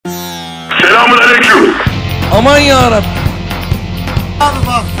Selamünaleyküm. Aman yarabbim. Abi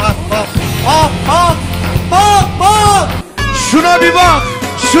bak. Bak. Şuna bir bak.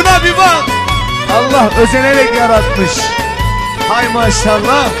 Şuna bir bak. Allah özenerek yaratmış. Hay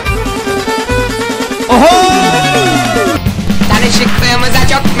maşallah. Oho! Tanışıklığımıza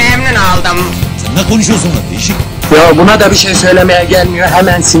çok memnun oldum. Sen ne konuşuyorsun lan değişik? Ya buna da bir şey söylemeye gelmiyor,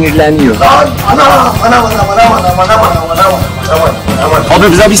 hemen sinirleniyor. Ana.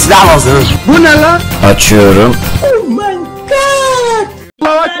 Abi bize bir silah lazım. Bu ne lan? Açıyorum. Oh my god.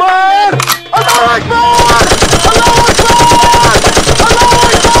 Allahu Ekber! Allahu Ekber!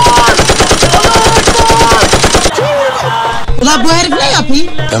 Ulan bu herif ne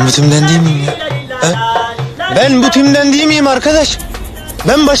yapayım? Ben bu timden değil miyim ya? Ben bu timden değil miyim arkadaş?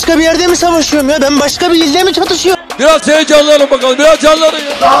 Ben başka bir yerde mi savaşıyorum ya? Ben başka bir ilde mi çatışıyorum? Biraz heyecanlanın bakalım, biraz canlanın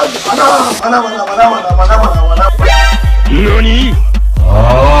ya. Ana. Nani?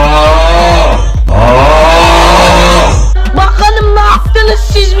 Bakalım ne yaptınız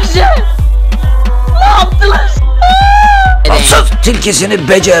siz bize? Ne yaptınız? Sus tilkisini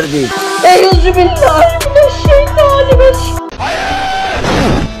becerdi. Eyyüzübillahimineşşeytanirracim.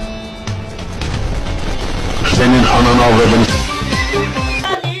 Senin ananı avradın.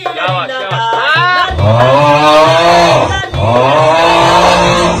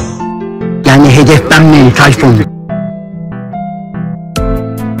 Yani hedef ben miyim Tayfun?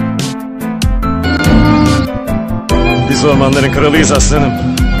 Biz ormanların kralıyız aslanım.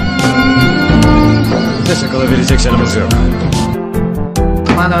 Nefes alabilecek canımız yok.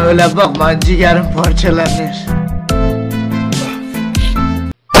 Bana öyle bakma, ciğerim parçalanır.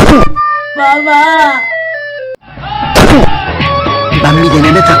 Baba. Ben bir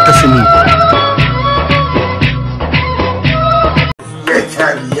deneme tahtasıyım.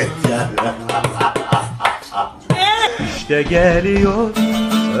 Yeter. İşte geliyor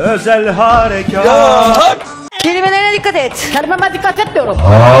özel harekat. Kelimelerine dikkat et. Kelimeme dikkat etmiyorum.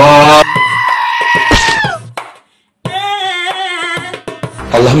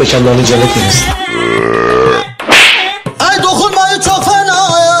 Allah mekanlarını cennet eylesin. Ay dokunmayın çok fena ya.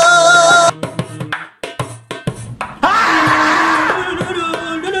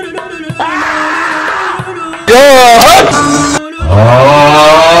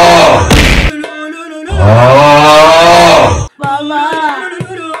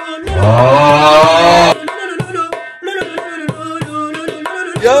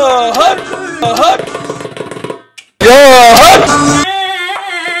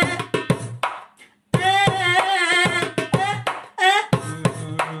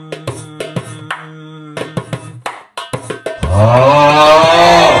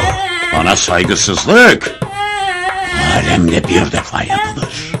 Bana saygısızlık alemde bir defa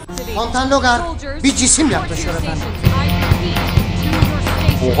yapılır. Kontan Logar bir cisim yaklaşıyor efendim.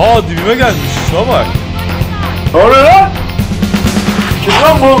 Oha, dibime gelmiş, şuna bak. Ne oluyor lan? Kim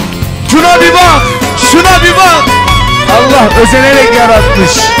lan bu? Şuna bir bak. Şuna bir bak. Allah özenerek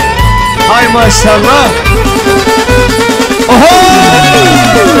yaratmış. Hay maşallah. Oho!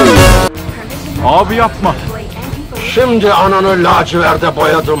 Abi yapma. Şimdi ananı laciverde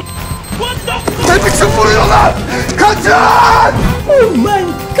boyadım. Ne biçim vuruyorlar? Kaçın! Oh my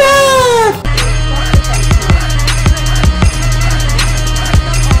god.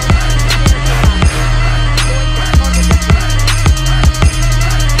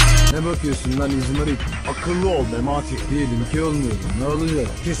 Ne bakıyorsun lan İzmarit? Akıllı ol Memati. Diyelim ki olmuyor. Ne olacak?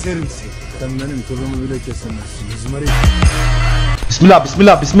 Keserim seni. Sen benim kolumu bile kesemezsin İzmarit. Bismillah.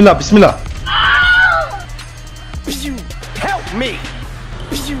 Help me.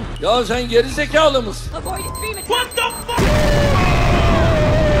 Ya sen geri zekalı mısın?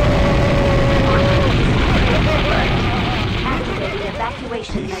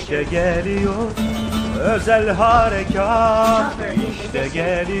 İşte geliyor özel harekat. İşte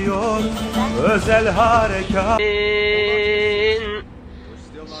geliyor özel harekat.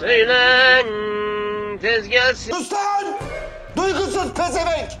 Söylen tez gelsin. Sus lan! Duygusuz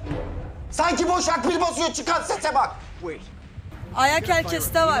pezevenk! Sanki boş akbil basıyor, çıkan sese bak! Ayak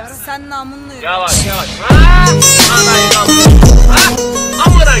herkeste var. Sen namunlu yürü. Yavaş.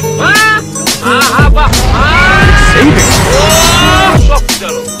 Amına. Aha bak. Çok güzel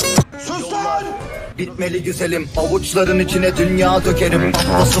oldu. Sus lan! Bitmeli güzelim, avuçların içine dünya dökerim.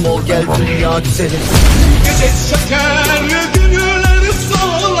 Atlasım ol gel dünya güzelim. Gece şeker günleri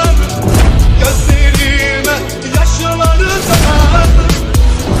solar. Gözlerime yaşları sarar.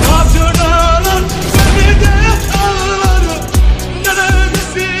 Hatıralar beni de ağlar.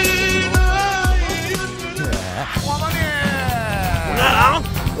 Neredesin ay? Bu ne lan?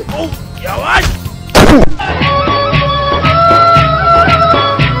 Oh, yavaş.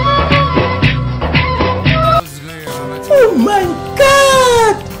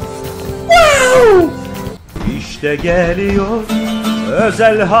 İşte geliyor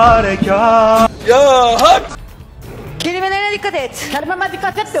özel harekat. Kelimelerine dikkat et. Kelimeme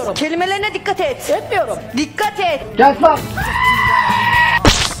dikkat etmiyorum. Kelimelerine dikkat et. Etmiyorum. Dikkat et.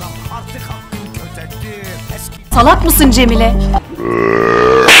 Salak mısın Cemile?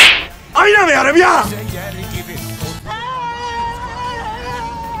 Oynamıyorum ya.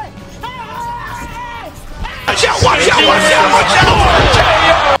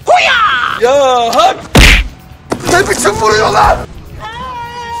 Ne biçim vuruyorlar?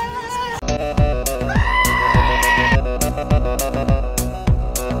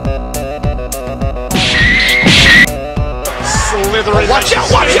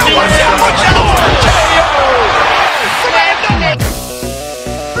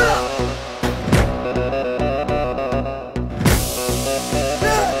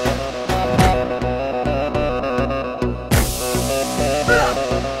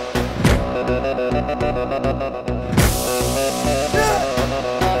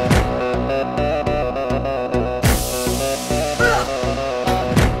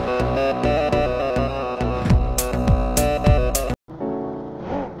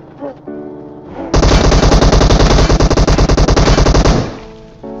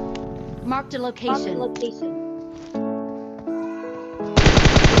 Marked a location.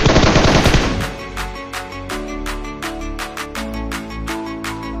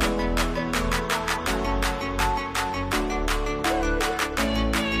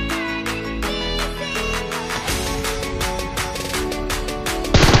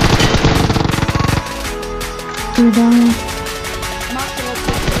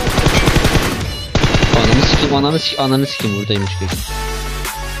 Ananı sikeyim buradaymış ki.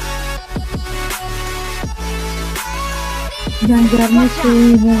 Ben gelmek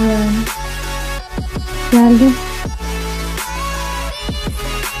üzereyim. Geldim.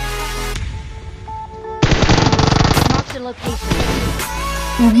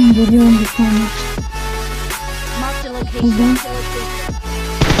 Geldim, geliyorum bir saniye. Buradan.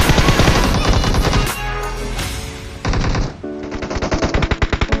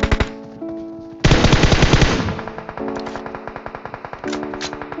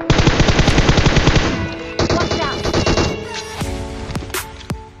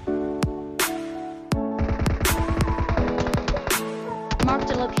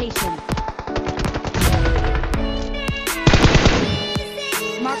 Marked a location.